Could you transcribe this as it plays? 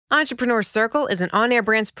Entrepreneur Circle is an On Air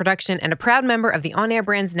Brands production and a proud member of the On Air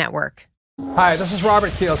Brands Network. Hi, this is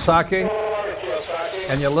Robert Kiyosaki,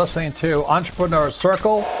 and you're listening to Entrepreneur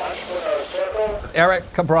Circle. Eric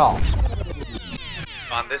Cabral.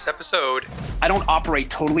 On this episode, I don't operate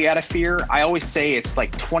totally out of fear. I always say it's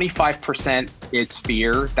like 25% it's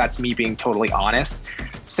fear. That's me being totally honest.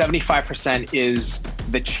 75% is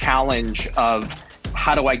the challenge of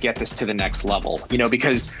how do I get this to the next level? You know,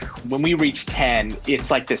 because when we reach 10, it's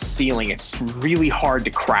like this ceiling. It's really hard to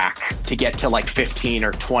crack to get to like 15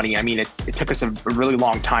 or 20. I mean, it took us a really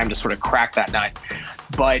long time to sort of crack that nut,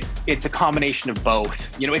 but it's a combination of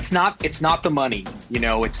both. You know, it's not the money, you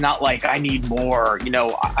know, it's not like I need more, you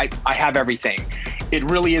know, I have everything. It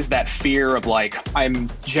really is that fear of like, I'm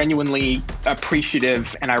genuinely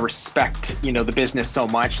appreciative and I respect, you know, the business so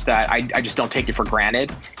much that I just don't take it for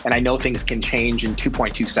granted. And I know things can change in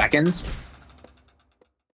 2.2 seconds.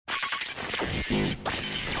 You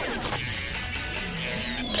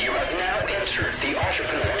have now entered the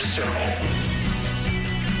Entrepreneur Circle.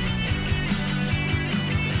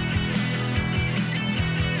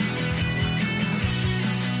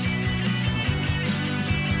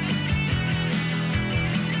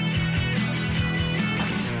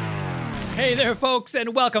 Hey there, folks,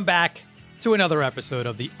 and welcome back to another episode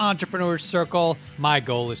of the Entrepreneur Circle. My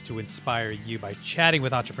goal is to inspire you by chatting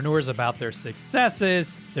with entrepreneurs about their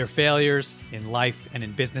successes, their failures in life and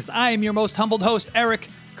in business. I am your most humbled host, Eric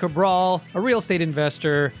Cabral, a real estate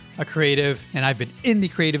investor, a creative, and I've been in the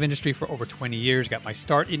creative industry for over 20 years. Got my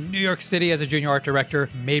start in New York City as a junior art director,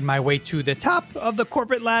 made my way to the top of the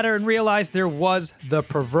corporate ladder and realized there was the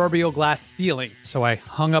proverbial glass ceiling. So I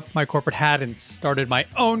hung up my corporate hat and started my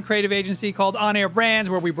own creative agency called On Air Brands,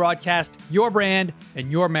 where we broadcast your brand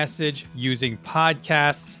and your message using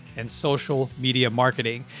podcasts and social media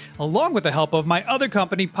marketing, along with the help of my other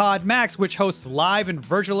company, PodMax, which hosts live and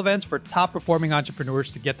virtual events for top-performing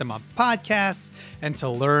entrepreneurs to get them on podcasts and to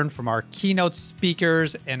learn from our keynote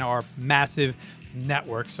speakers and our massive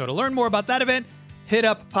network. So to learn more about that event, hit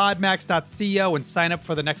up podmax.co and sign up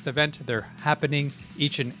for the next event. They're happening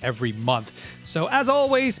each and every month. So as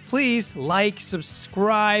always, please like,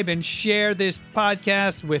 subscribe, and share this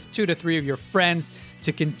podcast with 2 to 3 of your friends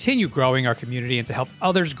to continue growing our community and to help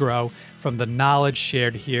others grow from the knowledge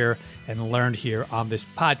shared here and learned here on this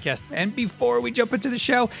podcast. And before we jump into the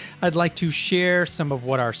show, I'd like to share some of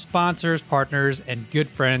what our sponsors, partners, and good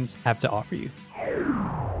friends have to offer you.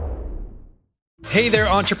 Hey there,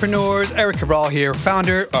 entrepreneurs. Eric Cabral here,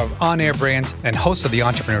 founder of On Air Brands and host of the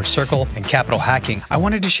Entrepreneur Circle and Capital Hacking. I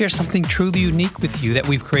wanted to share something truly unique with you that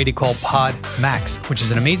we've created called PodMax, which is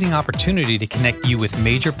an amazing opportunity to connect you with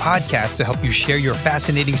major podcasts to help you share your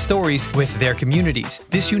fascinating stories with their communities.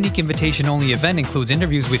 This unique invitation-only event includes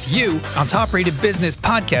interviews with you on top-rated business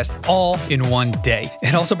podcasts all in one day.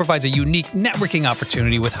 It also provides a unique networking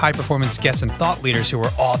opportunity with high-performance guests and thought leaders who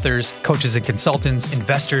are authors, coaches and consultants,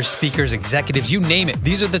 investors, speakers, executives, you name it.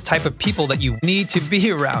 These are the type of people that you need to be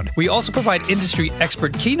around. We also provide industry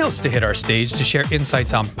expert keynotes to hit our stage to share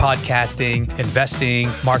insights on podcasting, investing,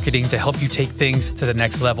 marketing to help you take things to the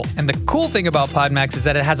next level. And the cool thing about PodMax is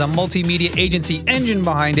that it has a multimedia agency engine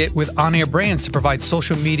behind it with on-air brands to provide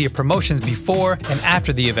social media promotions before and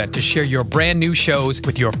after the event to share your brand new shows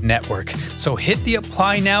with your network. So hit the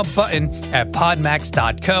apply now button at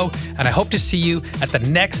podmax.co, and I hope to see you at the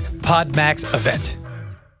next PodMax event.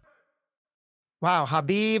 Wow,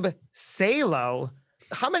 Habib Salo.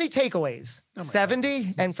 How many takeaways?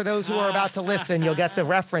 70? And for those who are about to listen, you'll get the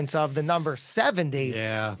reference of the number 70.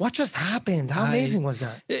 Yeah. What just happened? How amazing was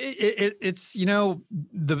that? It's, you know,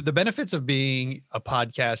 the benefits of being a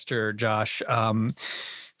podcaster, Josh,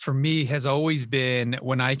 for me has always been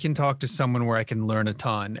when I can talk to someone where I can learn a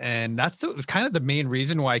ton. And that's kind of the main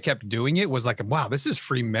reason why I kept doing it was like, wow, this is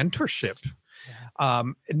free mentorship.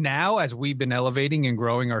 Now, as we've been elevating and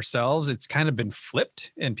growing ourselves, it's kind of been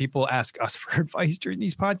flipped and people ask us for advice during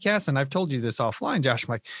these podcasts. And I've told you this offline, Josh,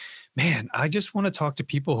 I'm like, man, I just want to talk to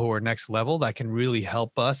people who are next level that can really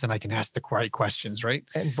help us and I can ask the right questions, right?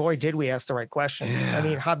 And boy, did we ask the right questions. Yeah. I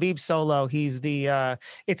mean, Habib Salo, he's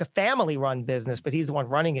it's a family run business, but he's the one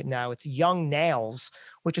running it now. It's Young Nails,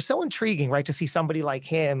 which is so intriguing, right? To see somebody like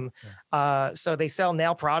him. Yeah. So they sell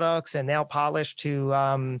nail products and nail polish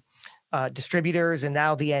to, distributors and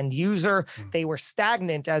now the end user. They were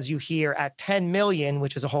stagnant, as you hear, at 10 million,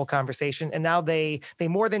 which is a whole conversation. And now they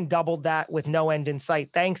more than doubled that with no end in sight,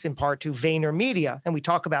 thanks in part to VaynerMedia. And we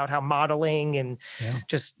talk about how modeling and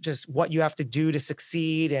just what you have to do to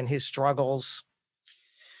succeed and his struggles.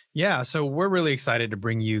 Yeah, so we're really excited to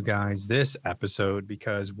bring you guys this episode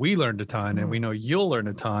because we learned a ton and we know you'll learn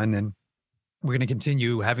a ton. And we're going to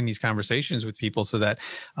continue having these conversations with people so that,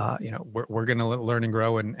 we're going to learn and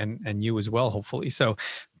grow and you as well, hopefully. So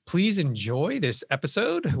please enjoy this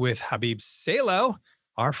episode with Habib Seilo,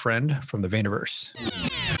 our friend from the Vaynerverse.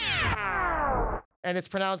 And it's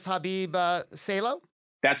pronounced Habib Seilo?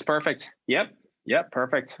 That's perfect. Yep.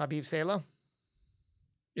 Perfect. Habib Seilo?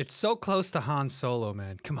 It's so close to Han Solo,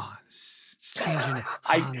 man. Come on. It's changing it.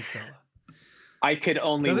 Han Solo. I could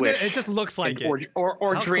only Doesn't wish. it just looks like it.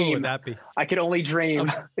 Or How dream. Cool would that be? I could only dream.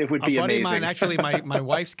 It would be a buddy amazing. of mine, actually, my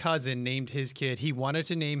wife's cousin named his kid. He wanted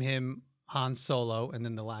to name him Han Solo and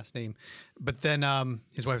then the last name. But then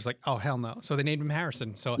his wife was like, oh, hell no. So they named him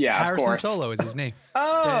Harrison. So Yeah, Harrison Solo is his name.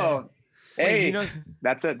 Oh, hey, Wait,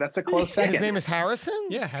 that's a close second. His name is Harrison?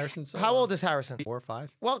 Yeah, Harrison Solo. How old is Harrison? 4 or 5.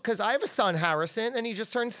 Well, because I have a son, Harrison, and he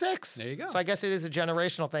just turned 6. There you go. So I guess it is a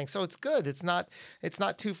generational thing. So it's good. It's not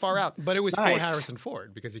too far out. But it was for Nice. Harrison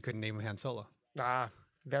Ford because he couldn't name him Han Solo. Ah,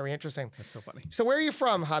 very interesting. That's so funny. So where are you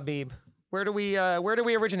from, Habib? Where do we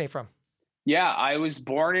originate from? Yeah, I was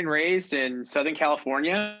born and raised in Southern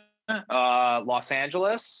California, Los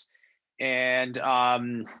Angeles, and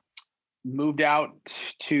moved out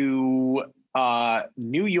to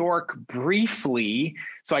New York briefly.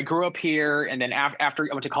 So I grew up here, and then after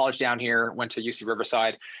I went to college down here, went to UC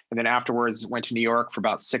Riverside, and then afterwards went to New York for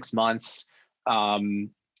about 6 months.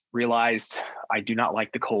 Realized I do not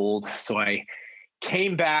like the cold, so I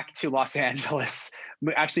came back to Los Angeles.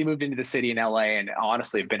 Actually moved into the city in LA, and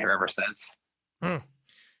honestly have been here ever since.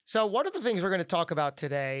 So one of the things we're going to talk about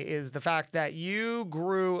today is the fact that you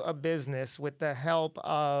grew a business with the help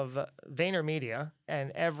of VaynerMedia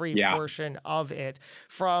and every portion of it,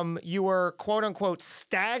 from you were quote unquote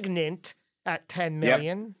stagnant at 10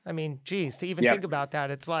 million. I mean, geez, to even think about that,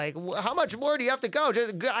 it's like, how much more do you have to go?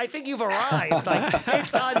 I think you've arrived. Like,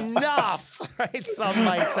 it's enough, right? Some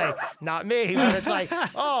might say, not me, but it's like,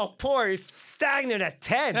 oh, poor, he's stagnant at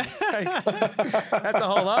 10. That's a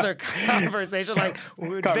whole other conversation. Like,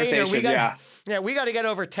 Vayner, we got to get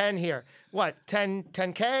over 10 here. What,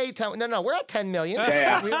 10K? 10, no, we're at 10 million.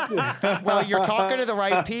 Well, you're talking to the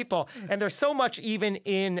right people. And there's so much even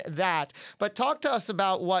in that. But talk to us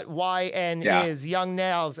about what YN is, Young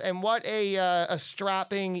Nails, and what a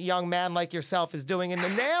strapping young man like yourself is doing in the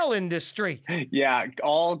nail industry. Yeah,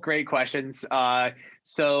 all great questions.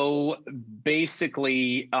 So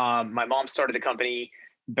basically, my mom started a company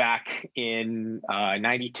back in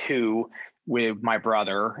 92 with my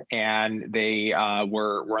brother, and they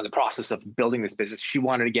were in the process of building this business. She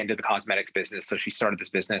wanted to get into the cosmetics business, so she started this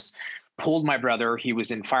business, pulled my brother. He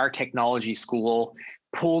was in fire technology school,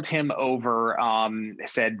 pulled him over,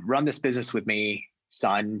 said, run this business with me,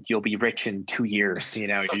 son. You'll be rich in 2 years. You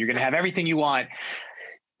know, you're going to have everything you want.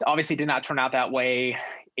 Obviously did not turn out that way.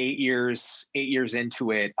 8 years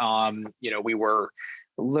into it, we were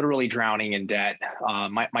literally drowning in debt.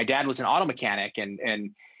 My dad was an auto mechanic, and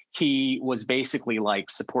he was basically like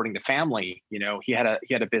supporting the family. You know, he had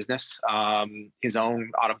a business, his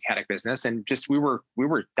own auto mechanic business, and just we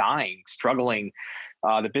were dying, struggling.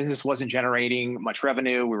 The business wasn't generating much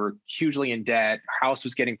revenue. We were hugely in debt. Our house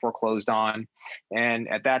was getting foreclosed on, and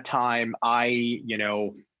at that time, I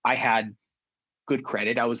had good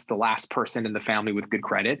credit. I was the last person in the family with good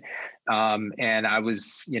credit. And I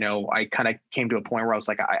was, I kind of came to a point where I was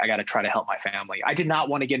like, I got to try to help my family. I did not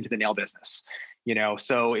want to get into the nail business,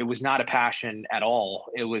 so it was not a passion at all.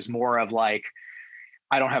 It was more of like,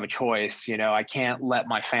 I don't have a choice. I can't let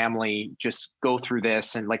my family just go through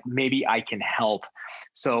this, and like, maybe I can help.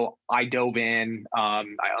 So I dove in, I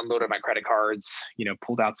unloaded my credit cards,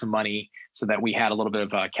 pulled out some money so that we had a little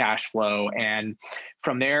bit of cash flow. And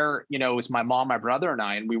from there, it was my mom, my brother, and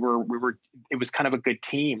I, and it was kind of a good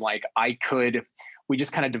team. Like we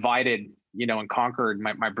just kind of divided, and conquered.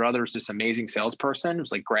 My brother's this amazing salesperson. It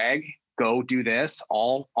was like, Greg, go do this.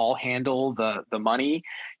 I'll handle the money.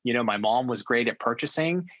 My mom was great at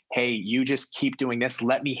purchasing. Hey, you just keep doing this.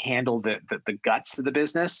 Let me handle the guts of the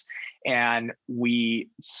business. And we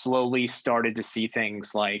slowly started to see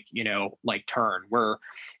things like turn, where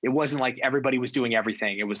it wasn't like everybody was doing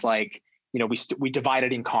everything. It was like, we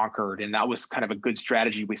divided and conquered, and that was kind of a good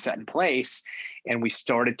strategy we set in place, and we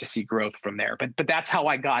started to see growth from there. But that's how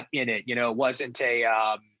I got in it. It wasn't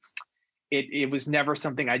it was never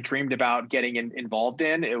something I dreamed about getting involved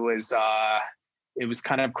in. It was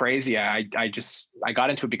kind of crazy. I got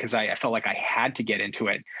into it because I felt like I had to get into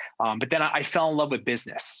it. But then I fell in love with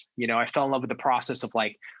business. I fell in love with the process of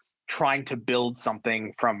like trying to build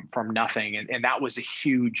something from nothing. And that was a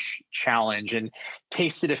huge challenge, and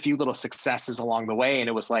tasted a few little successes along the way. And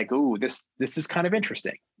it was like, ooh, this is kind of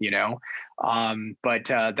interesting, but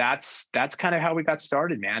that's kind of how we got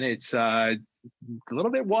started, man. It's a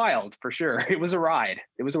little bit wild for sure. It was a ride.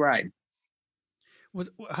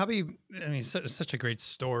 How about you? I mean, such a great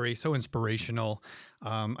story, so inspirational.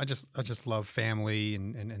 I just love family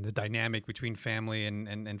and the dynamic between family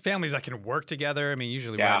and families that can work together. I mean,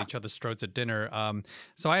 usually we're at each other's throats at dinner.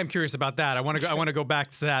 So I am curious about that. I want to go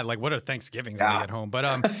back to that. Like, what are Thanksgivings like at home?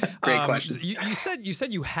 But great question. You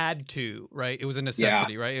said you had to, right? It was a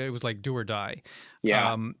necessity, right? It was like do or die.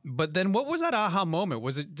 Yeah. But then what was that aha moment?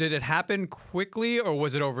 Did it happen quickly, or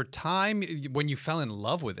was it over time when you fell in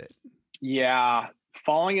love with it? Yeah.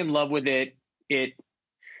 Falling in love with it,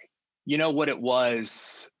 what it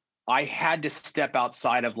was, I had to step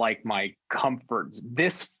outside of like my comfort.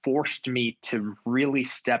 This forced me to really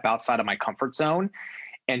step outside of my comfort zone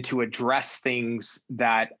and to address things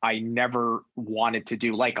that I never wanted to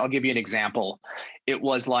do. Like, I'll give you an example. It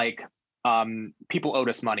was like, people owed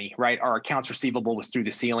us money, right? Our accounts receivable was through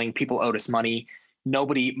the ceiling. People owed us money.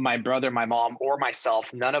 Nobody, my brother, my mom, or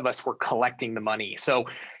myself, none of us were collecting the money. So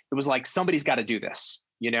it was like, somebody's got to do this,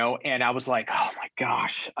 and I was like, oh my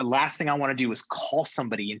gosh, the last thing I want to do is call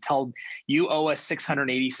somebody and tell you owe us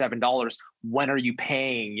 $687. When are you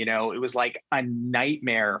paying? It was like a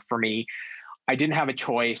nightmare for me. I didn't have a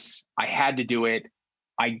choice. I had to do it.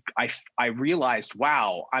 I realized,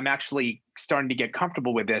 wow, I'm actually starting to get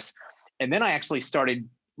comfortable with this. And then I actually started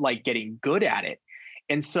like getting good at it.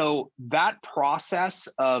 And so that process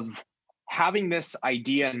of having this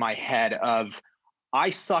idea in my head of, I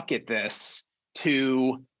suck at this,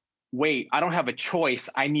 to wait, I don't have a choice.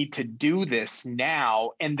 I need to do this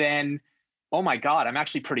now. And then, oh my God, I'm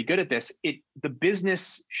actually pretty good at this. The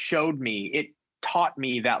business showed me, it taught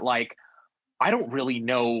me that like, I don't really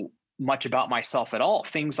know much about myself at all.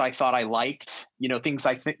 Things I thought I liked, things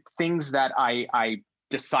that I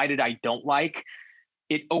decided I don't like.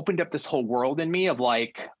 It opened up this whole world in me of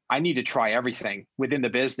like, I need to try everything within the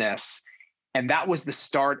business. And that was the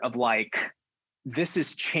start of like, this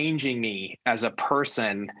is changing me as a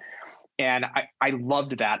person. And I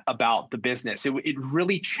loved that about the business. It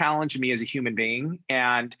really challenged me as a human being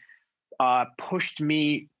and pushed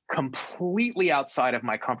me completely outside of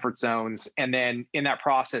my comfort zones. And then in that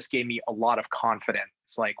process gave me a lot of confidence.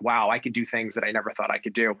 Like, wow, I could do things that I never thought I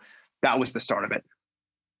could do. That was the start of it.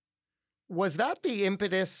 Was that the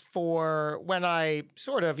impetus for when I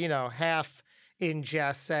sort of, half in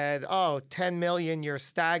jest said, oh, 10 million, you're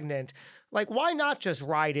stagnant. Like, why not just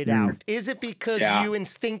ride it out? Is it because you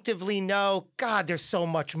instinctively know, God, there's so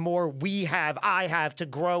much more I have to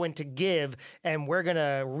grow and to give, and we're going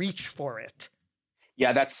to reach for it?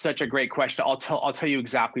 Yeah, that's such a great question. I'll tell you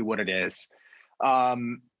exactly what it is.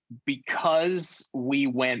 Because we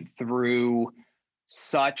went through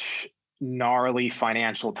such gnarly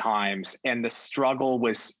financial times, and the struggle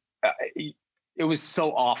was, it was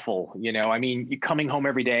so awful. I mean, you're coming home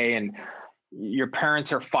every day and your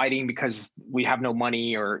parents are fighting because we have no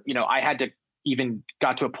money, or, I had to even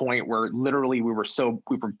got to a point where literally we were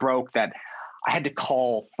broke that I had to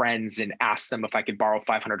call friends and ask them if I could borrow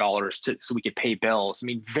 $500 so we could pay bills. I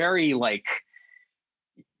mean, very like,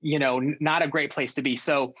 not a great place to be.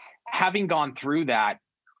 So having gone through that,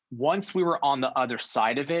 once we were on the other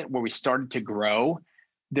side of it, where we started to grow,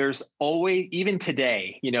 there's always, even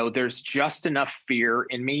today, there's just enough fear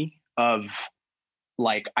in me of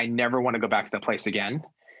like, I never want to go back to that place again,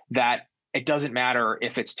 that it doesn't matter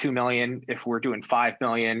if it's 2 million, if we're doing 5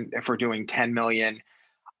 million, if we're doing 10 million,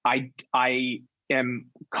 I am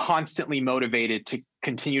constantly motivated to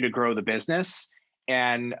continue to grow the business.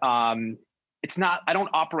 And it's not, I don't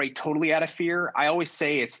operate totally out of fear. I always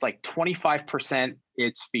say it's like 25%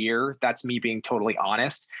 it's fear. That's me being totally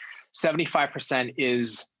honest. 75%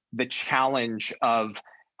 is the challenge of,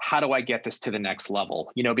 how do I get this to the next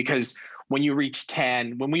level? Because when we reach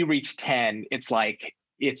 10, it's like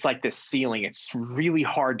this ceiling. It's really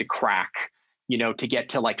hard to crack, to get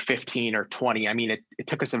to like 15 or 20. I mean, it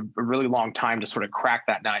took us a really long time to sort of crack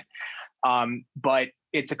that nut. But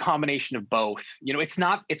it's a combination of both. It's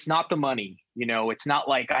not the money, it's not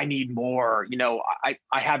like I need more, I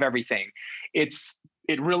have everything. It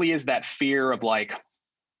really is that fear of like,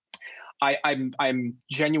 I'm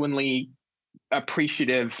genuinely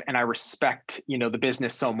appreciative and I respect, the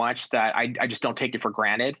business so much that I just don't take it for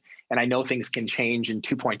granted. And I know things can change in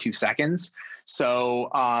 2.2 seconds. So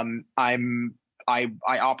I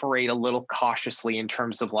operate a little cautiously in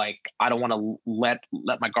terms of like, I don't want to let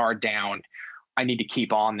my guard down. I need to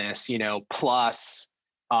keep on this, plus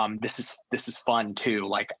this is fun too.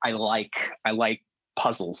 Like I like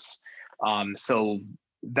puzzles. So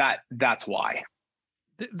that's why.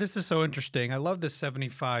 This is so interesting. I love this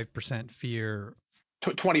 75% fear.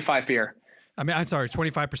 25 fear. I mean, I'm sorry,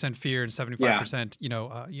 25% fear and 75%,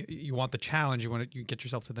 you want the challenge. You get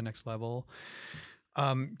yourself to the next level.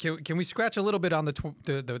 Can we scratch a little bit on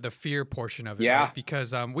the fear portion of it? Yeah. Right?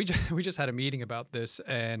 Because we just had a meeting about this,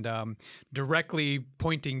 and directly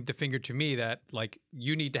pointing the finger to me that like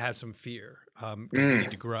you need to have some fear because we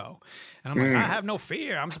need to grow. And I'm like, I have no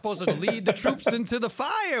fear. I'm supposed to lead the troops into the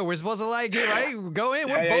fire. We're supposed to go in.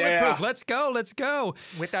 We're bulletproof. Yeah. Let's go.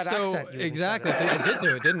 With that accent. Exactly. So I did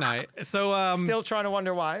do it, didn't I? So still trying to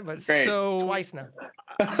wonder why, but so twice now.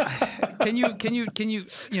 Can you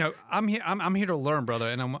I'm here to learn,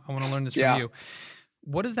 brother, and I want to learn this from you.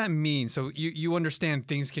 What does that mean? So you understand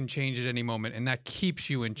things can change at any moment, and that keeps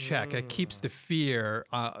you in check. It keeps the fear,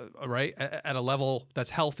 right, at a level that's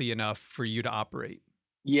healthy enough for you to operate.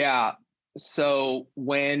 Yeah. So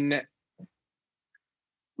when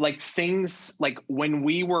when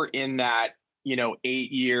we were in that,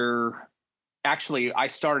 8-year, actually I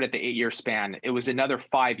started at the 8-year span. It was another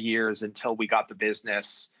 5 years until we got the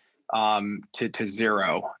business to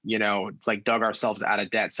zero, dug ourselves out of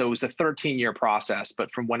debt. So it was a 13-year process. But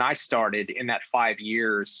from when I started in that 5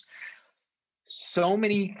 years, so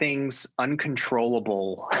many things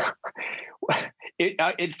uncontrollable.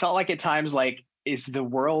 It felt like at times, like, is the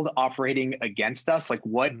world operating against us? Like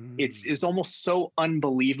what it's almost so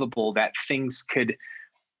unbelievable that things could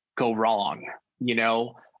go wrong,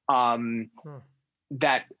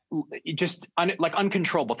 that just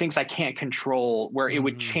uncontrollable things I can't control, where it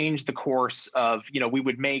would change the course of, we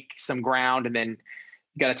would make some ground and then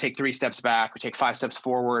you got to take 3 steps back, we take 5 steps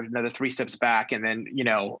forward, another 3 steps back. And then,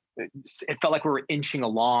 it felt like we were inching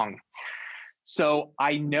along. So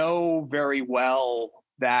I know very well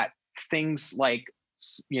that things like,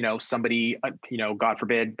 somebody, God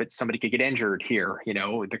forbid, but somebody could get injured here,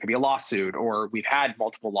 there could be a lawsuit, or we've had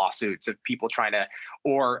multiple lawsuits of people trying to,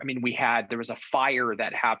 there was a fire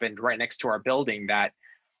that happened right next to our building that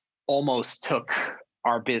almost took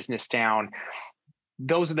our business down.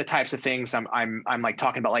 Those are the types of things I'm like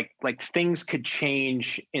talking about, like things could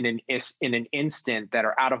change in an instant that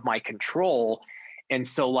are out of my control. And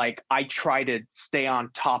so like, I try to stay on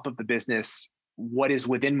top of the business, what is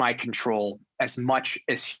within my control, as much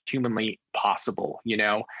as humanly possible,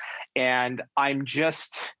 and I'm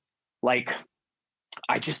just like,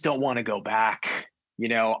 I just don't want to go back.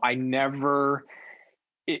 It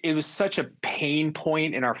was such a pain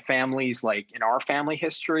point in our families, like in our family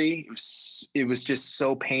history. It was just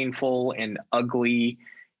so painful and ugly.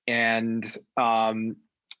 And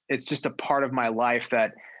it's just a part of my life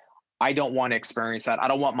that I don't want to experience that. I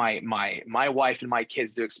don't want my wife and my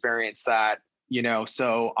kids to experience that.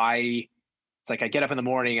 So it's like I get up in the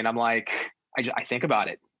morning and I'm like, I think about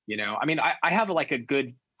it, I have like a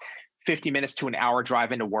good 50 minutes to an hour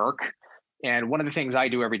drive into work. And one of the things I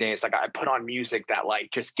do every day is like, I put on music that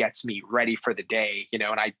like just gets me ready for the day,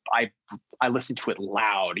 and I listen to it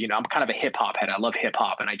loud. I'm kind of a hip hop head. I love hip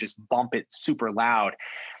hop and I just bump it super loud.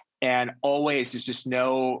 And always is just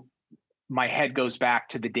my head goes back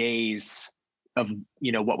to the days of,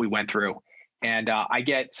 what we went through. And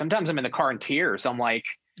sometimes I'm in the car in tears. I'm like,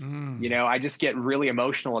 I just get really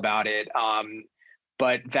emotional about it.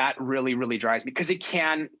 But that really, really drives me, because it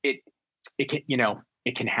can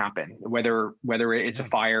happen, whether it's a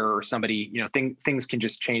fire or somebody, things can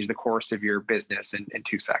just change the course of your business in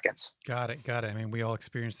 2 seconds. Got it. I mean, we all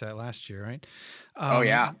experienced that last year, right? Oh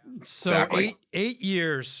yeah. So exactly. eight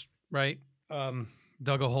years, right?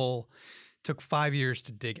 Dug a hole, took 5 years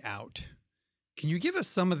to dig out. Can you give us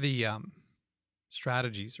some of the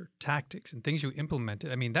strategies or tactics and things you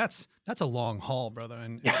implemented? I mean, that's a long haul, brother,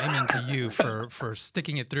 and amen to you for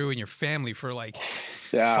sticking it through, and your family for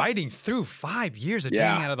fighting through 5 years of digging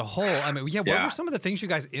out of the hole. I mean, what were some of the things you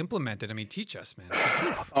guys implemented? I mean, teach us, man.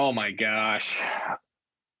 Oh my gosh.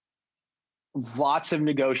 Lots of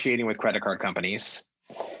negotiating with credit card companies,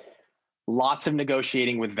 lots of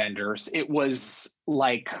negotiating with vendors. It was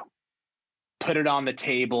like, put it on the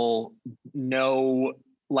table,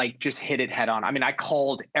 just hit it head on. I mean, I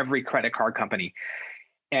called every credit card company,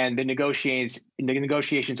 and the negotiations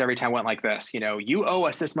every time went like this. You owe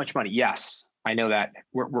us this much money. Yes, I know that.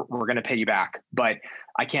 We're going to pay you back, but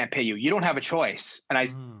I can't pay you. You don't have a choice. And I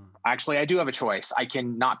do have a choice. I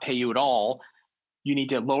can not pay you at all. You need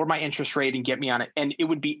to lower my interest rate and get me on it. And it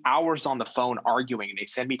would be hours on the phone arguing, and they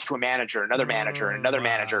send me to a manager, another manager, and another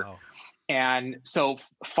manager. And so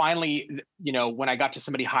finally, when I got to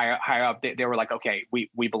somebody higher up, they were like, okay,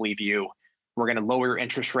 we believe you. We're going to lower your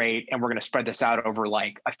interest rate, and we're going to spread this out over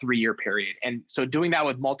like a 3-year period. And so doing that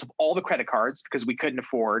with all the credit cards, because we couldn't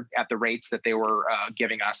afford at the rates that they were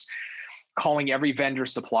giving us, calling every vendor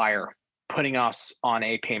supplier, putting us on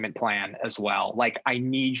a payment plan as well. Like I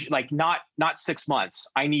need, like not 6 months,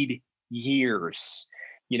 I need years,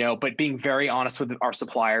 but being very honest with our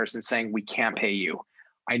suppliers and saying, we can't pay you.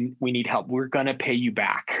 We need help. We're going to pay you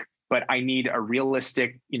back, but I need a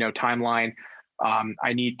realistic, timeline.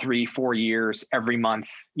 I need 3-4 years every month.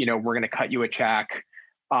 We're going to cut you a check.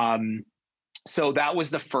 So that was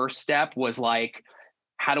the first step, was like,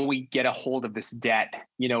 how do we get a hold of this debt,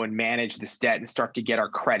 and manage this debt and start to get our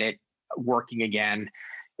credit working again?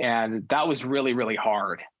 And that was really, really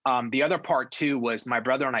hard. The other part too was my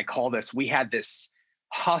brother and I call this, we had this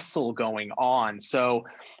hustle going on. So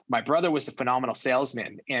my brother was a phenomenal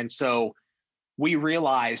salesman. And so we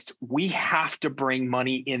realized we have to bring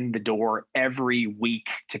money in the door every week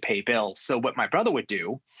to pay bills. So what my brother would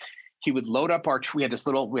do, he would load up we had this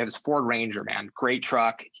Ford Ranger, man, great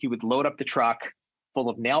truck. He would load up the truck full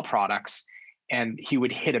of nail products, and he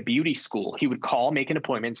would hit a beauty school. He would call, make an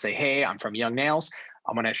appointment, say, hey, I'm from Young Nails.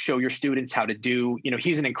 I'm going to show your students how to do,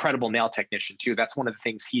 he's an incredible nail technician too. That's one of the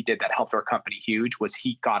things he did that helped our company huge, was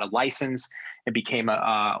he got a license and became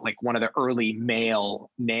like one of the early male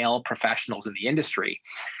nail professionals in the industry.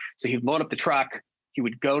 So he'd load up the truck. He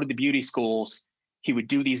would go to the beauty schools. He would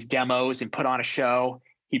do these demos and put on a show.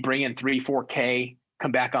 He'd bring in 3-4K,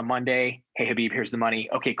 come back on Monday. Hey, Habib, here's the money.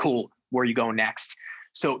 Okay, cool. Where are you going next?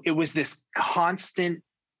 So it was this constant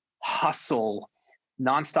hustle,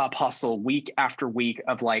 nonstop hustle, week after week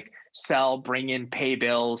of like sell, bring in, pay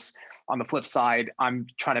bills. On the flip side, I'm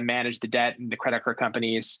trying to manage the debt and the credit card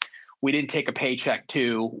companies. We didn't take a paycheck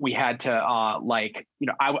too. We had to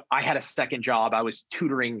I had a second job. I was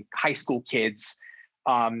tutoring high school kids.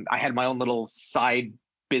 I had my own little side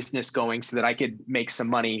business going so that I could make some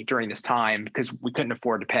money during this time, because we couldn't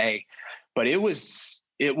afford to pay. But it was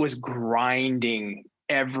grinding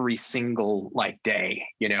every single day,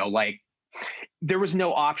 like there was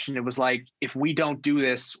no option. It was like, if we don't do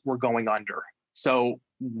this, we're going under. So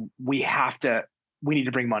we need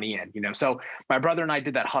to bring money in, So my brother and I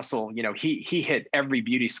did that hustle. He hit every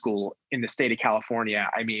beauty school in the state of California.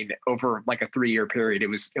 I mean, over like a 3-year period, it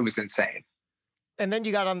was insane. And then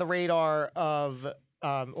you got on the radar of,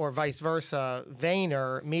 or vice versa,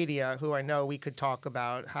 Vayner Media, who I know we could talk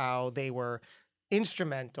about how they were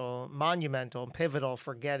instrumental, monumental, pivotal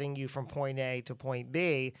for getting you from point A to point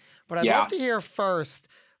B. But I'd love to hear first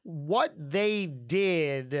what they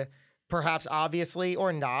did, perhaps obviously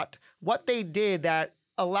or not, what they did that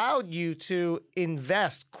allowed you to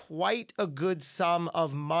invest quite a good sum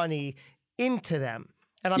of money into them.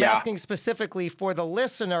 And I'm asking specifically for the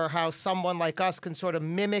listener how someone like us can sort of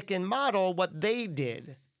mimic and model what they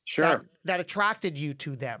did. Sure. That attracted you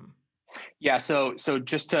to them. Yeah. So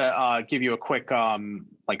just to give you a quick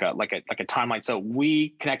like a timeline. So we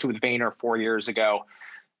connected with Vayner 4 years ago.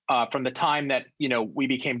 From the time that we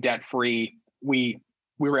became debt free, we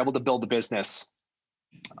were able to build the business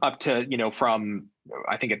up to from,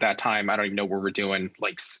 I think at that time, I don't even know what we're doing,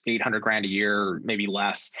 like $800,000 a year, maybe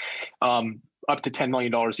less, up to $10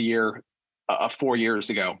 million a year 4 years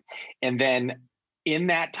ago. And then in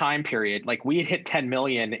that time period, like we had hit 10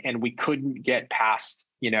 million and we couldn't get past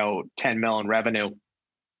 10 million revenue.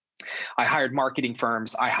 I hired marketing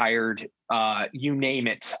firms. I hired, you name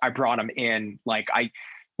it. I brought them in.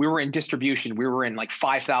 We were in distribution. We were in like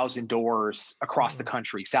 5,000 doors across the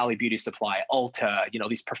country. Sally Beauty Supply, Ulta,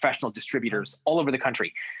 these professional distributors all over the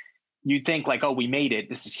country. You'd think like, oh, we made it.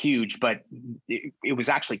 This is huge, but it was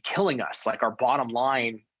actually killing us. Like our bottom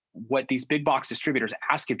line, what these big box distributors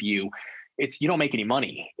ask of you, you don't make any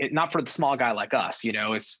money. Not for the small guy like us,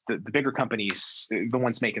 it's the bigger companies, the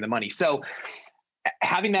ones making the money. So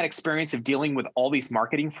having that experience of dealing with all these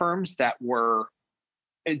marketing firms that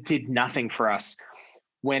did nothing for us.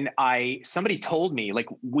 When somebody told me, like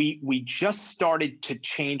we just started to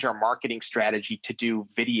change our marketing strategy to do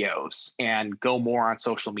videos and go more on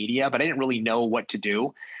social media, but I didn't really know what to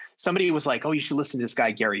do. Somebody was like, oh, you should listen to this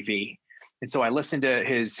guy, Gary Vee. And so I listened to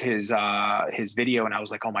his video and I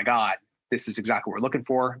was like, oh my God, this is exactly what we're looking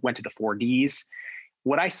for. Went to the 4Ds.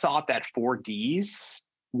 What I saw at that 4Ds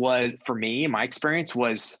was, for me, my experience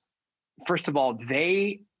was, first of all,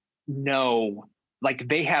 they know, like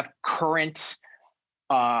they have current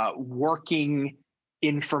working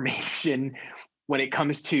information when it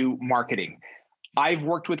comes to marketing. I've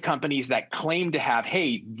worked with companies that claim to have,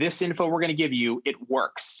 hey, this info we're going to give you, it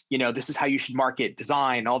works. This is how you should market,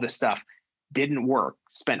 design, all this stuff. Didn't work.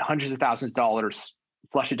 Spent hundreds of thousands of dollars,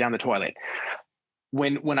 flush it down the toilet.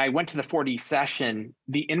 when I went to the 4D session,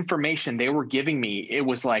 the information they were giving me, it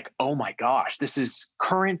was like, oh my gosh, this is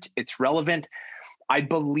current, it's relevant. I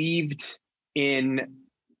believed in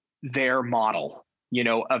their model,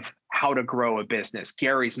 of how to grow a business,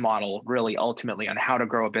 Gary's model, really ultimately on how to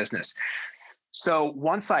grow a business. So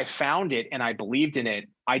once I found it and I believed in it,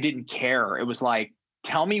 I didn't care. It was like,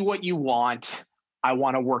 tell me what you want. I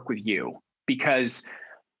want to work with you, because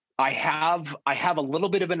I have a little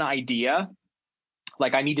bit of an idea.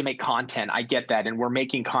 Like, I need to make content. I get that. And we're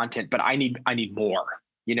making content, but I need more,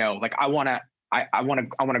 like I want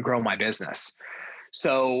to grow my business.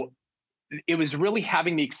 So it was really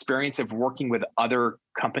having the experience of working with other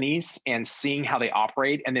companies and seeing how they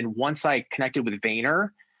operate. And then once I connected with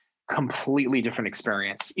Vayner, completely different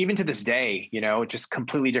experience. Even to this day, just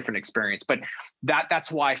completely different experience. But that's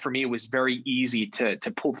why for me, it was very easy to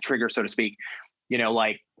pull the trigger, so to speak.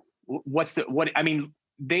 Like,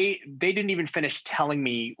 they didn't even finish telling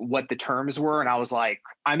me what the terms were. And I was like,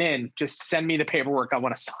 I'm in, just send me the paperwork I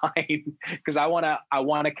want to sign, because I want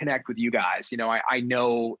to connect with you guys. I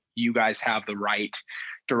know you guys have the right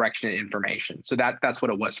direction and information. So that's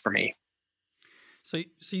what it was for me. So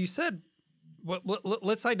you said,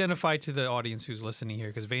 let's identify to the audience who's listening here,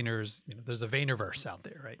 because Vayner's, there's a Vaynerverse out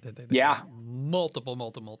there, right? They Yeah. Multiple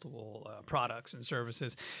products and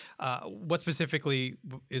services. What specifically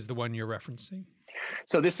is the one you're referencing?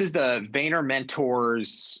 So this is the Vayner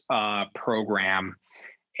Mentors program,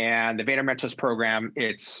 and the Vayner Mentors program,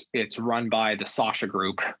 it's run by the Sasha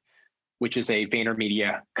Group, which is a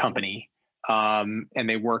VaynerMedia company, and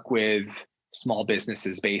they work with small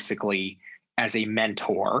businesses basically as a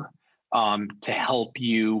mentor to help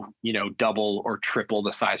you, double or triple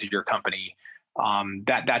the size of your company.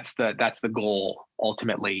 That's the goal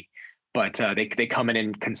ultimately. But they come in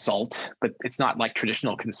and consult, but it's not like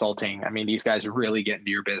traditional consulting. I mean, these guys really get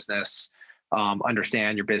into your business,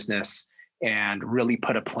 understand your business, and really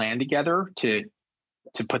put a plan together to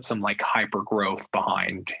put some like hyper growth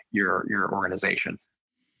behind your organization.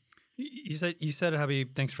 You said,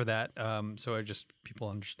 Habib, thanks for that. So people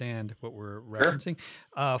understand what we're referencing.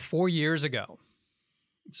 Sure. 4 years ago.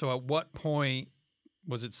 So at what point,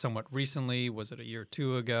 was it somewhat recently? Was it a year or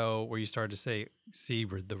two ago where you started to see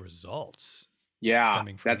the results? Yeah,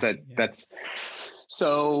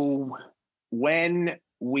 so when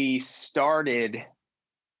we started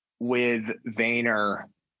with Vayner,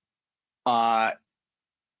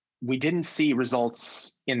 we didn't see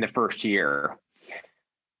results in the first year,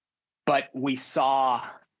 but we saw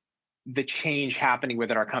the change happening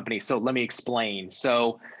within our company. So let me explain.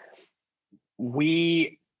 So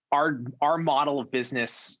our model of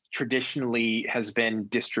business traditionally has been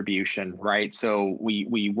distribution, right? So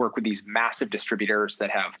we work with these massive distributors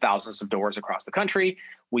that have thousands of doors across the country.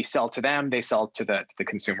 We sell to them, they sell to the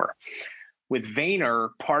consumer. With Vayner,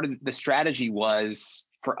 part of the strategy was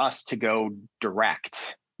for us to go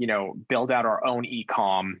direct, build out our own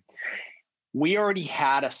e-com. We already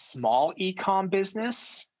had a small e-com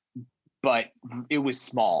business, but it was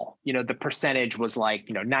small. The percentage was like,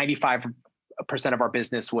 95% of our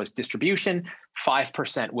business was distribution,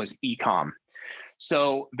 5% was e-com.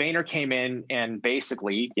 So Vayner came in and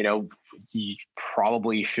basically, you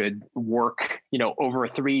probably should work, over a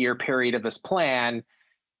 3-year period of this plan.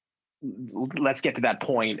 Let's get to that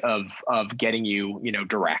point of getting you,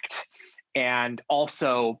 direct, and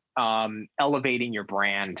also elevating your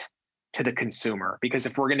brand to the consumer. Because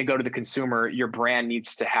if we're going to go to the consumer, your brand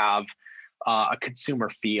needs to have a consumer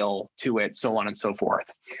feel to it, so on and so forth.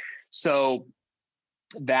 So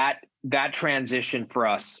that transition for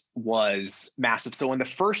us was massive. So in the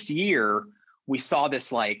first year, we saw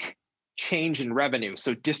this like change in revenue.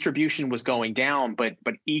 So distribution was going down, but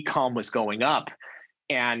e-com was going up,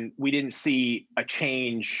 and we didn't see a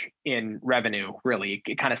change in revenue really.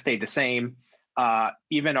 It kind of stayed the same.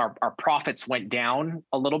 Even our profits went down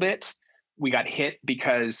a little bit. We got hit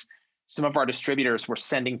because some of our distributors were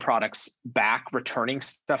sending products back, returning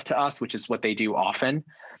stuff to us, which is what they do often.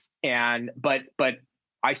 But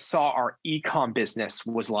I saw our e-com business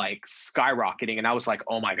was like skyrocketing, and I was like,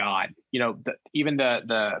 oh my God, even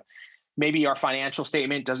the maybe our financial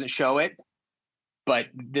statement doesn't show it, but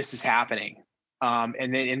this is happening. And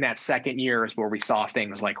then in that second year is where we saw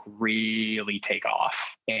things like really take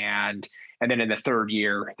off. And then in the third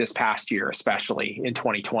year, this past year, especially in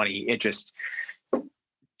 2020, it just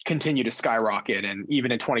continued to skyrocket. And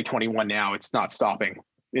even in 2021 now, it's not stopping.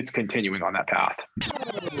 It's continuing on that path.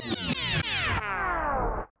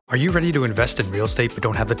 Are you ready to invest in real estate but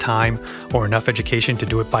don't have the time or enough education to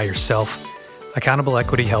do it by yourself? Accountable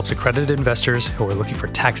Equity helps accredited investors who are looking for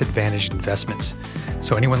tax-advantaged investments.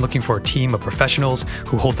 So anyone looking for a team of professionals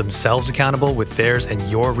who hold themselves accountable with theirs and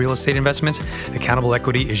your real estate investments, Accountable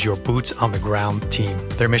Equity is your boots on the ground team.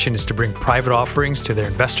 Their mission is to bring private offerings to their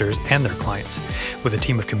investors and their clients. With a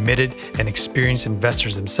team of committed and experienced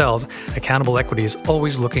investors themselves, Accountable Equity is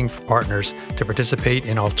always looking for partners to participate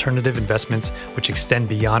in alternative investments which extend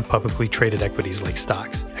beyond publicly traded equities like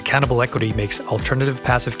stocks. Accountable Equity makes alternative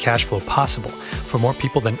passive cash flow possible for more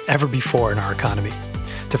people than ever before in our economy.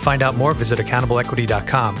 To find out more, visit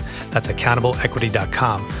accountableequity.com. That's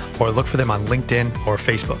accountableequity.com, or look for them on LinkedIn or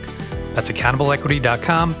Facebook. That's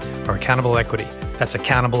accountableequity.com or Accountable Equity. That's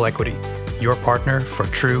Accountable Equity, your partner for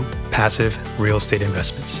true passive real estate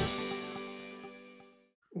investments.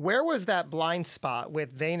 Where was that blind spot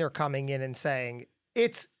with Vayner coming in and saying,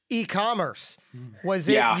 it's e-commerce? Was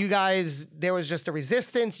it you guys, there was just a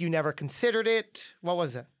resistance? You never considered it? What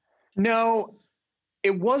was it? No,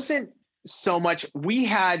 it wasn't so much. We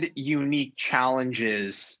had unique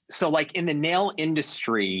challenges. So like in the nail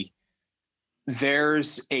industry,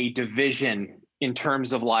 there's a division in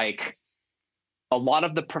terms of like a lot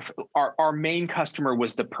of our main customer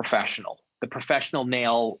was the professional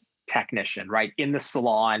nail technician, right? In the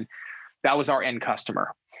salon, that was our end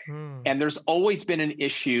customer. And there's always been an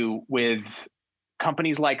issue with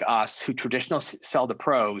companies like us who traditionally sell to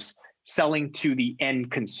pros selling to the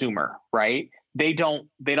end consumer, right? They don't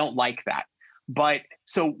like that. But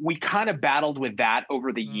so we kind of battled with that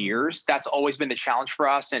over the years. That's always been the challenge for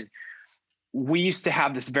us. And we used to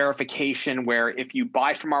have this verification where if you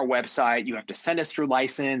buy from our website, you have to send us your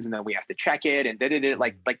license and then we have to check it and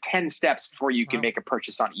like 10 steps before you can make a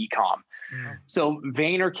purchase on e-com. So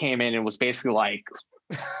Vayner came in and was basically like,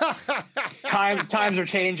 times are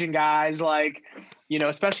changing, guys. Like, you know,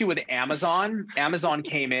 especially with Amazon. Amazon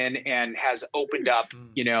came in and has opened up,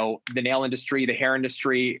 you know, the nail industry, the hair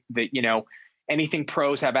industry, you know, anything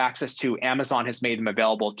pros have access to. Amazon has made them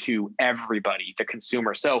available to everybody, the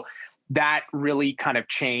consumer. So that really kind of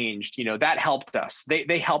changed, you know, that helped us.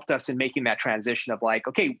 They helped us in making that transition of like,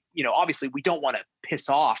 okay, you know, obviously we don't want to piss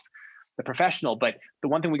off the professional, but the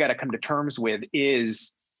one thing we got to come to terms with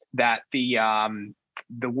is that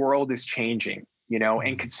the world is changing, you know,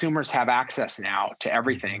 and consumers have access now to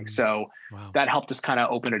everything. So that helped us kind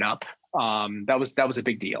of open it up. That was a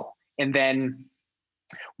big deal. And then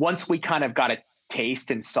once we kind of got a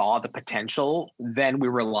taste and saw the potential, then we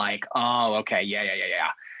were like, oh, okay, yeah.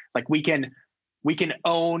 Like we can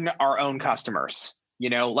own our own customers, you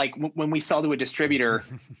know, like when we sell to a distributor,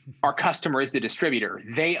 our customer is the distributor.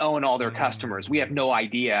 They own all their customers. We have no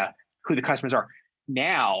idea who the customers are.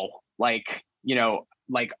 Now, like, you know,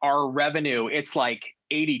 like our revenue, it's like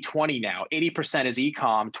 80-20 now. 80% is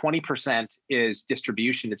e-com, 20% is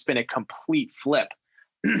distribution. It's been a complete flip.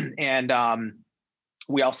 And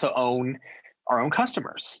we also own our own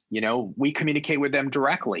customers. You know, we communicate with them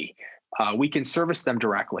directly. We can service them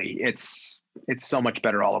directly. It's so much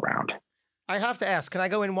better all around. I have to ask, can I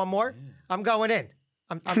go in one more? I'm going in.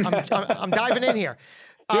 I'm diving in here.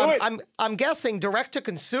 Do it. I'm guessing direct to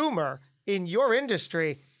consumer in your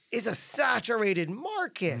industry is a saturated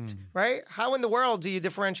market, right? How in the world do you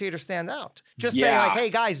differentiate or stand out? Just say like, hey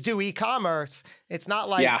guys, do e-commerce. It's not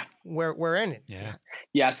like we're in it.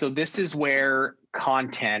 Yeah. So this is where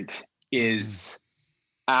content is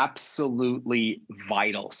absolutely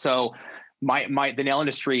vital. So the nail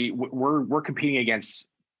industry, we're competing against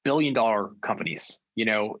billion-dollar companies, you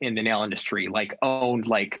know, in the nail industry, like owned,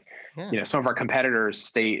 like, you know, some of our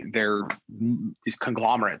competitors, they're these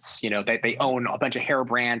conglomerates, you know, they own a bunch of hair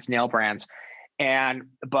brands, nail brands.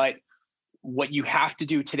 But what you have to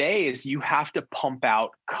do today is you have to pump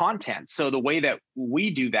out content. So the way that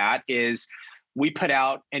we do that is we put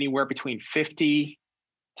out anywhere between 50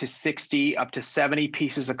 to 60 up to 70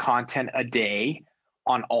 pieces of content a day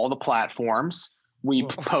on all the platforms. We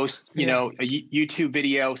post, you know, a YouTube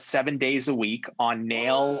video 7 days a week on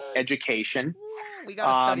nail education. We got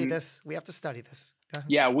to study this. We have to study this.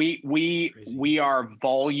 Yeah, we are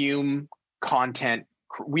volume content.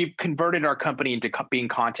 We've converted our company into being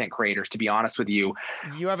content creators, to be honest with you.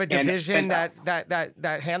 You have a division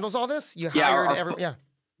that handles all this? You hired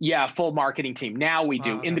Yeah, full marketing team. Now we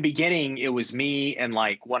do. In the beginning, it was me and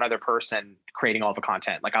like one other person creating all the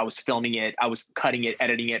content. Like I was filming it, I was cutting it,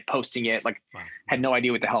 editing it, posting it. Like had no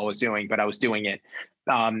idea what the hell I was doing, but I was doing it.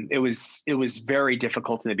 It was very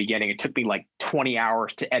difficult in the beginning. It took me like 20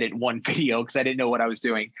 hours to edit one video because I didn't know what I was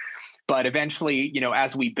doing. But eventually, you know,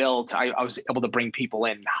 as we built, I was able to bring people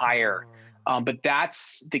in higher. But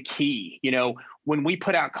that's the key. You know, when we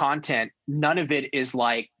put out content, none of it is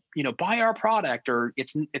like buy our product, or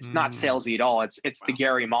it's not salesy at all. It's the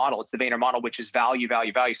Gary model. It's the Vayner model, which is value,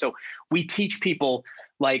 value, value. So we teach people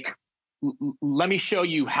like, let me show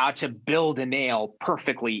you how to build a nail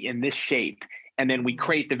perfectly in this shape. And then we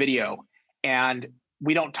create the video, and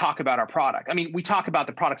we don't talk about our product. I mean, we talk about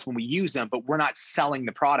the products when we use them, but we're not selling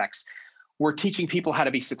the products. We're teaching people how to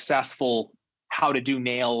be successful, how to do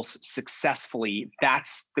nails successfully.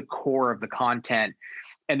 That's the core of the content.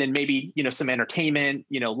 And then maybe, some entertainment,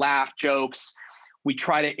 laugh, jokes. We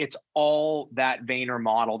try to, it's all that Vayner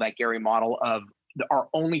model, that Gary model of our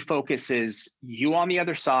only focus is you on the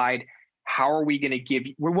other side. How are we going to give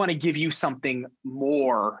you, we want to give you something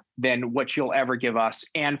more than what you'll ever give us,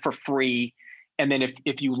 and for free. And then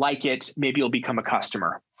if you like it, maybe you'll become a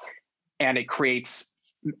customer. And it creates,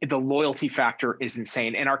 the loyalty factor is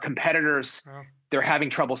insane. And our competitors, they're having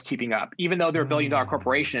troubles keeping up. Even though they're a $1 billion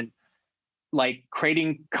corporation, like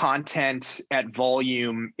creating content at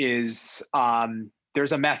volume is,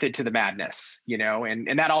 there's a method to the madness,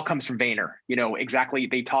 and that all comes from Vayner. Exactly.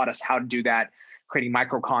 They taught us how to do that, creating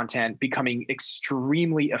micro content, becoming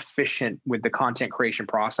extremely efficient with the content creation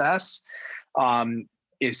process.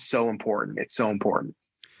 Is so important. It's so important.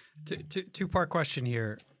 Two-part question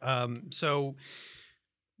here. So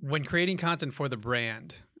when creating content for the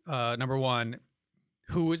brand, number one,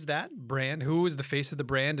 who is that brand? Who is the face of the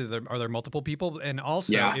brand? Are there multiple people? And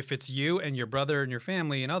also, if it's you and your brother and your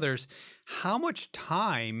family and others, how much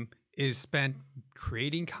time is spent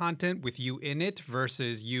creating content with you in it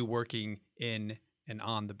versus you working in and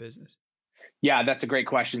on the business? Yeah, that's a great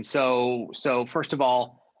question. So first of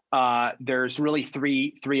all, there's really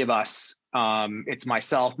three of us. It's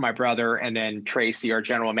myself, my brother, and then Tracy, our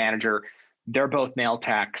general manager. They're both nail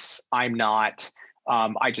techs. I'm not.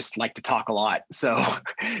 I just like to talk a lot. So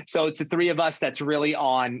it's the three of us that's really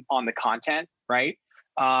on the content, right?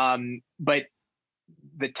 But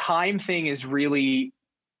the time thing is a really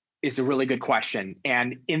good question.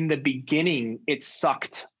 And in the beginning, it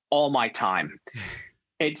sucked all my time.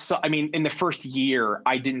 In the first year,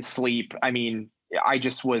 I didn't sleep. I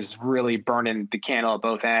just was really burning the candle at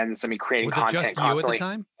both ends. Creating content just constantly. You at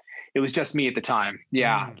the time? It was just me at the time.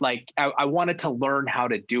 Yeah. Like I wanted to learn how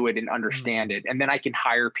to do it and understand it. And then I can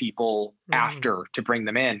hire people after to bring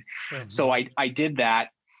them in. Sure. So I did that,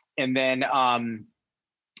 and then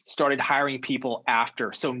started hiring people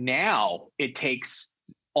after. So now it takes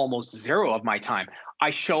almost zero of my time. I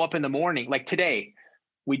show up in the morning, like today,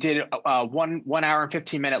 we did a 1 hour and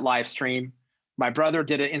 15-minute live stream. My brother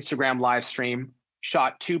did an Instagram live stream,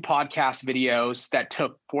 shot 2 podcast videos that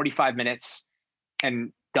took 45 minutes,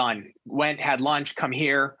 and done. Went, had lunch, come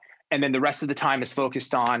here. And then the rest of the time is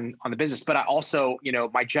focused on the business. But I also,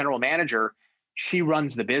 my general manager, she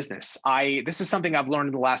runs the business. This is something I've learned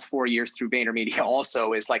in the last 4 years through VaynerMedia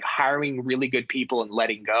also, is like hiring really good people and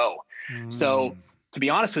letting go. So to be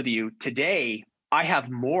honest with you, today I have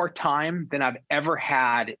more time than I've ever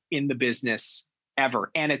had in the business ever.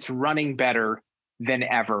 And it's running better than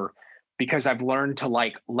ever because I've learned to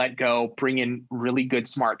let go, bring in really good,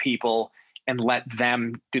 smart people, and let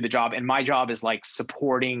them do the job. And my job is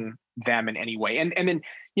supporting them in any way. And then,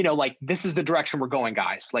 this is the direction we're going,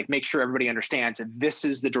 guys. Make sure everybody understands that this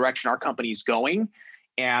is the direction our company is going.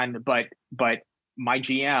 But my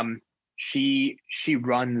GM, she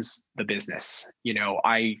runs the business.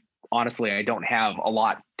 I don't have a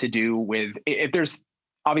lot to do with, if there's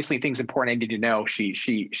obviously things important I need to know, she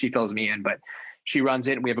fills me in, but she runs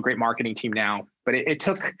it. And we have a great marketing team now, but it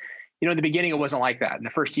took, in the beginning, it wasn't like that. In the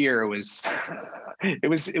first year, it was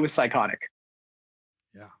psychotic.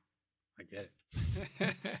 Yeah, I get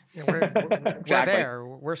it. We're exactly. there.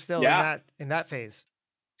 We're still in that phase.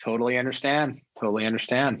 Totally understand.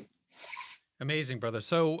 Amazing, brother.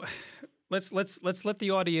 So let's let the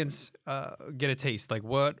audience get a taste.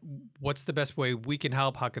 What's the best way we can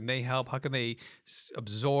help? How can they help? How can they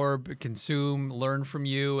absorb, consume, learn from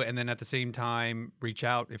you, and then at the same time reach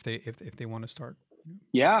out if they want to start?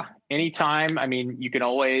 Yeah, anytime. You can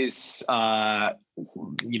always,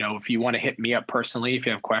 if you want to hit me up personally, if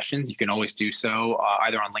you have questions, you can always do so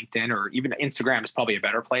either on LinkedIn or even Instagram is probably a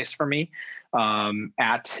better place for me.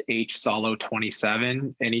 At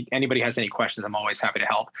hsolo27. Anybody has any questions, I'm always happy to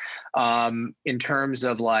help. In terms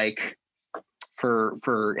of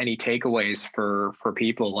for any takeaways for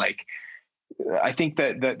people, I think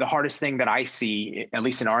that the hardest thing that I see, at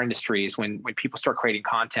least in our industry, is when people start creating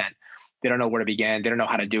content, they don't know where to begin. They don't know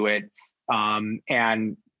how to do it.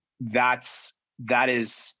 And that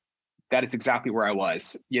is exactly where I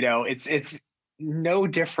was. It's no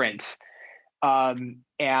different.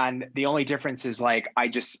 And the only difference is I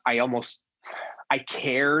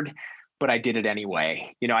cared, but I did it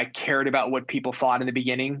anyway. You know, I cared about what people thought in the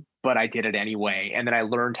beginning, but I did it anyway. And then I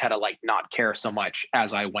learned how to like not care so much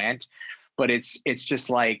as I went. But it's just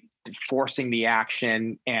like forcing the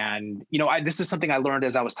action. And, you know, this is something I learned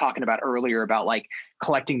as I was talking about earlier about like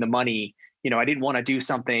collecting the money. You know, I didn't want to do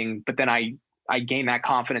something, but then I gained that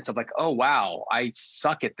confidence of like, oh, wow, I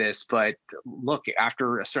suck at this. But look,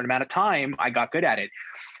 after a certain amount of time, I got good at it.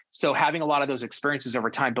 So having a lot of those experiences over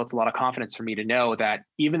time built a lot of confidence for me to know that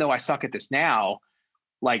even though I suck at this now,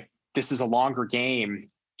 like this is a longer game.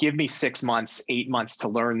 Give me 6 months, 8 months to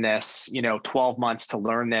learn this, you know, 12 months to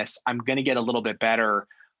learn this. I'm going to get a little bit better.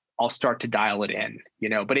 I'll start to dial it in, you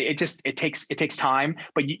know, but it takes time,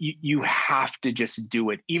 but you have to just do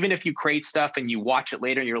it. Even if you create stuff and you watch it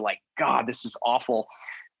later and you're like, God, this is awful.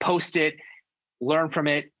 Post it, learn from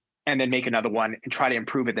it, and then make another one and try to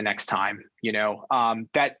improve it the next time. You know,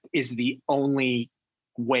 that is the only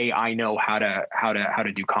way I know how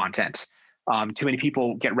to do content. Too many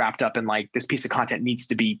people get wrapped up in like, this piece of content needs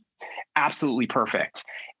to be absolutely perfect.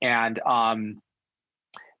 And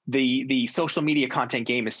the social media content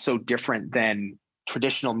game is so different than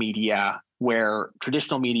traditional media, where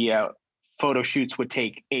traditional media photo shoots would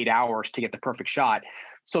take 8 hours to get the perfect shot.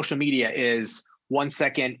 Social media is 1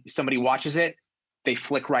 second, somebody watches it, they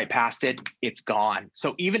flick right past it, it's gone.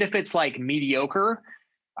 So even if it's like mediocre,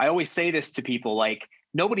 I always say this to people, like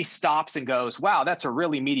nobody stops and goes, wow, that's a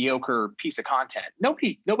really mediocre piece of content.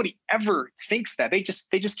 Nobody ever thinks that. They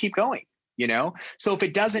just keep going, you know? So if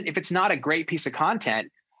it's not a great piece of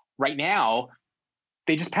content right now,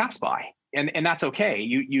 they just pass by, and that's okay.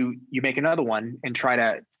 You make another one and try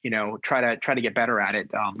to get better at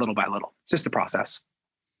it little by little. It's just a process.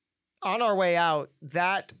 On our way out,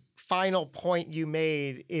 that final point you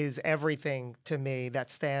made is everything to me that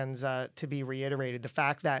stands to be reiterated. The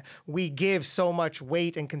fact that we give so much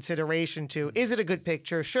weight and consideration to, is it a good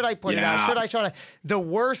picture? Should I put it out? Should I try to? The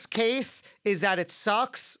worst case is that it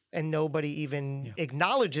sucks and nobody even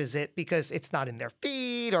acknowledges it because it's not in their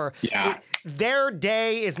feed, or their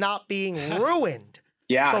day is not being ruined.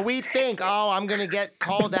 Yeah. But we think, oh, I'm going to get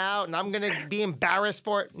called out and I'm going to be embarrassed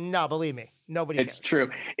for it. No, believe me, nobody cares. It's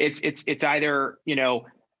true. It's either, you know,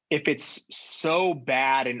 if it's so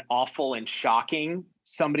bad and awful and shocking,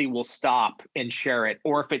 somebody will stop and share it.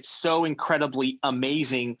 Or if it's so incredibly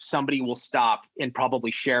amazing, somebody will stop and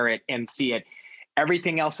probably share it and see it.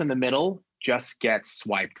 Everything else in the middle just gets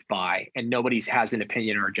swiped by, and nobody has an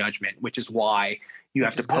opinion or a judgment, which is why you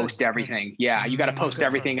have to post everything. Yeah, you got to post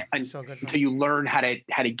everything until you learn how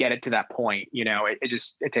to get it to that point. You know,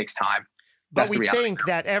 it takes time. But we think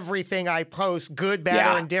that everything I post, good,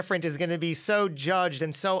 bad, or indifferent, is going to be so judged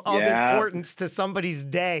and so of importance to somebody's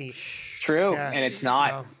day. It's true. And it's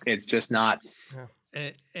not. No. It's just not. Yeah.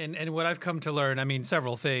 And what I've come to learn, I mean,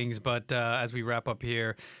 several things, but as we wrap up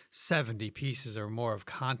here, 70 pieces or more of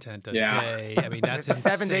content a day. I mean, that's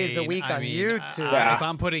 7 days a week on YouTube. If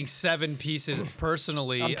I'm putting 7 pieces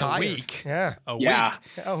personally a week. A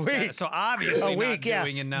week. So obviously not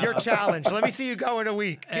doing enough. Your challenge. Let me see you go in a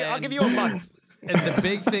week. I'll give you a month. And the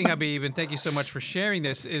big thing, Habib, and thank you so much for sharing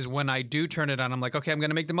this, is when I do turn it on, I'm like, okay, I'm going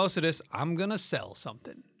to make the most of this. I'm going to sell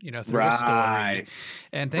something, you know, through a story.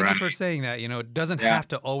 And thank you for saying that. You know, it doesn't have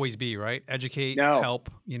to always be, right? Educate, help,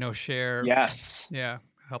 you know, share. Yes. Yeah.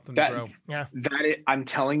 Help them to grow. Yeah. I'm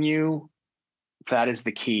telling you, that is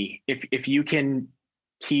the key. If you can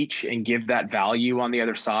teach and give that value on the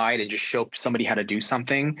other side and just show somebody how to do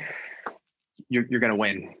something, you're going to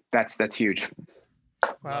win. That's huge.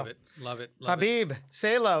 Wow. Love it. Habib,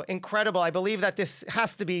 Salo, incredible. I believe that this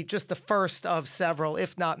has to be just the first of several,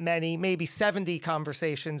 if not many, maybe 70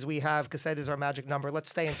 conversations we have, because that is our magic number. Let's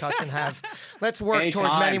stay in touch and let's work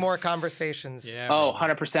towards many more conversations. Yeah,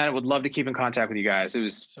 100%. I would love to keep in contact with you guys. It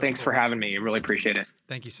was thanks for having me. I really appreciate it.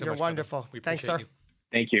 Thank you so much. You're wonderful. Thanks, sir.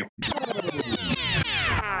 Thank you.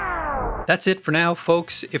 That's it for now,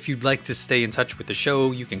 folks. If you'd like to stay in touch with the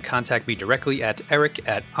show, you can contact me directly at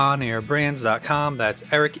eric@onairbrands.com. That's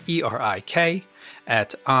Eric, ERIK,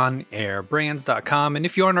 at onairbrands.com. And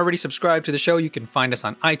if you aren't already subscribed to the show, you can find us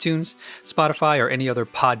on iTunes, Spotify, or any other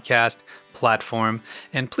podcast platform.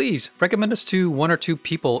 And please recommend us to 1 or 2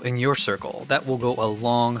 people in your circle. That will go a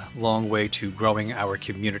long, long way to growing our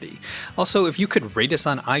community. Also, if you could rate us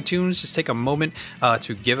on iTunes, just take a moment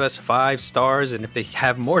to give us 5 stars. And if they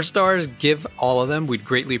have more stars, give all of them. We'd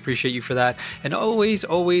greatly appreciate you for that. And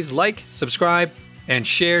always like, subscribe, and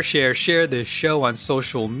share this show on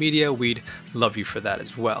social media. We'd love you for that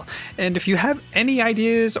as well. And if you have any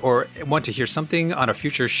ideas or want to hear something on a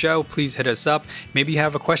future show, please hit us up. Maybe you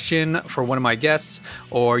have a question for one of my guests,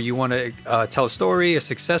 or you want to tell a story, a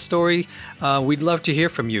success story. We'd love to hear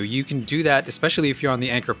from you. You can do that, especially if you're on the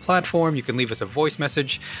Anchor platform. You can leave us a voice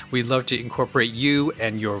message. We'd love to incorporate you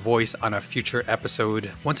and your voice on a future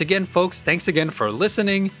episode. Once again, folks, thanks again for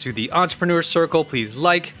listening to the Entrepreneur Circle. Please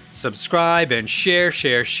like, subscribe, and share.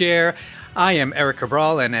 I am Eric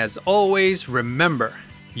Cabral, and as always, remember,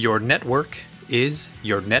 your network is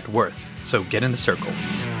your net worth. So get in the circle.